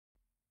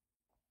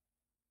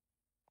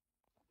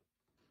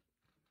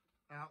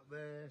out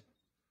there,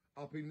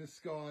 up in the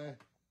sky.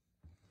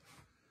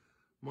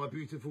 My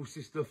beautiful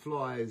sister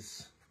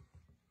flies.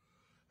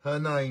 Her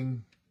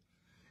name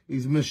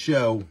is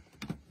Michelle.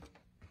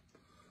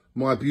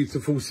 My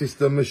beautiful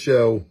sister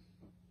Michelle.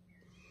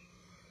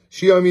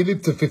 She only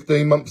lived to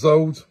 15 months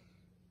old.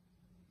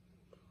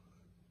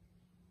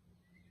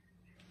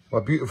 My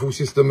beautiful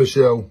sister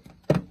Michelle.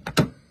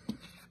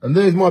 And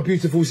there's my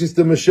beautiful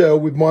sister Michelle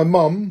with my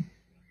mum,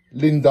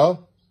 Linda,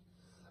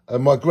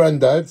 and my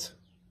granddad,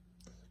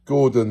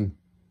 Gordon.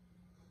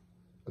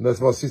 And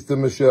that's my sister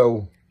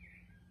Michelle.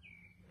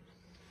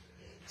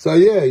 So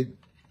yeah,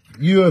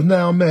 you have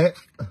now met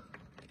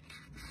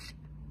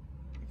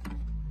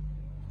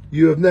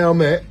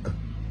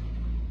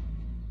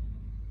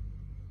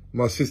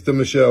my sister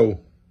Michelle.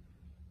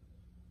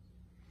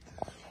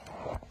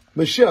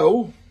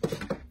 Michelle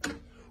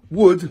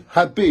would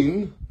have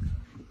been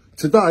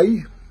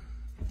today,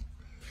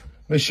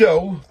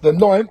 Michelle, the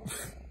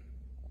 9th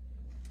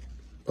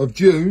of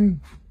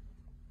June,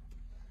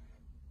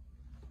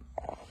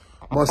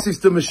 my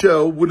sister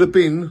Michelle would have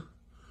been,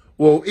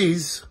 well,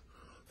 is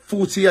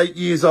 48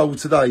 years old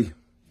today.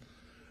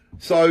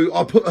 So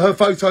I put her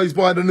photos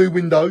by the new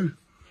window,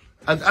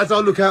 and as I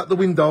look out the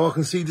window, I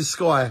can see the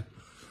sky.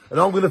 And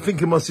I'm going to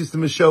think of my sister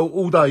Michelle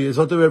all day, as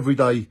I do every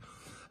day.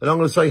 And I'm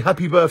going to say,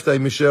 happy birthday,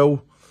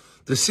 Michelle,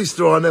 the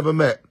sister I never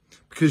met.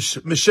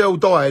 Because Michelle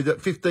died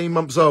at 15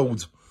 months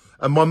old,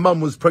 and my mum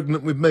was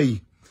pregnant with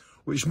me,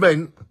 which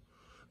meant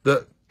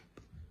that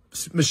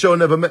Michelle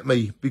never met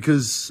me,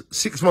 because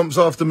 6 months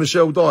after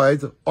Michelle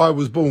died, I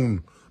was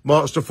born,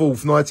 March the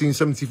 4th,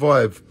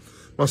 1975.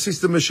 My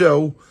sister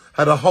Michelle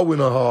had a hole in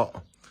her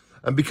heart,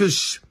 and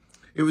because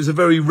it was a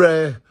very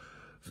rare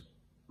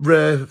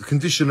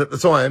condition at the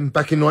time,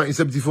 back in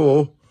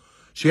 1974,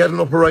 she had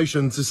an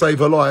operation to save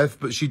her life,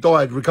 but she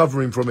died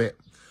recovering from it.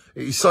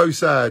 It is so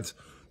sad.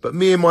 But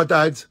me and my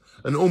dad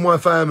and all my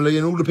family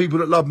and all the people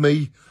that love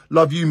me,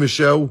 love you,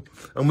 Michelle.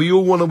 And we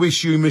all want to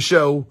wish you,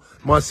 Michelle,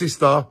 my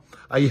sister,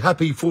 a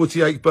happy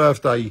 48th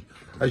birthday,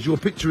 as your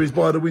picture is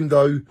by the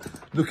window,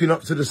 looking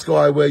up to the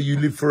sky where you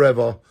live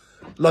forever.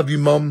 Love you,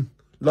 Mum.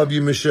 Love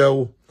you,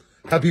 Michelle.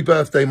 Happy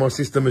birthday, my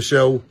sister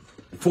Michelle.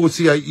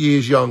 48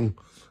 years young.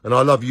 And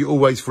I love you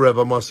always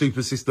forever, my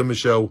super sister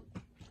Michelle.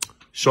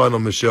 Shine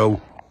on,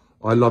 Michelle.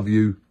 I love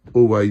you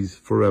always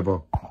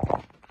forever.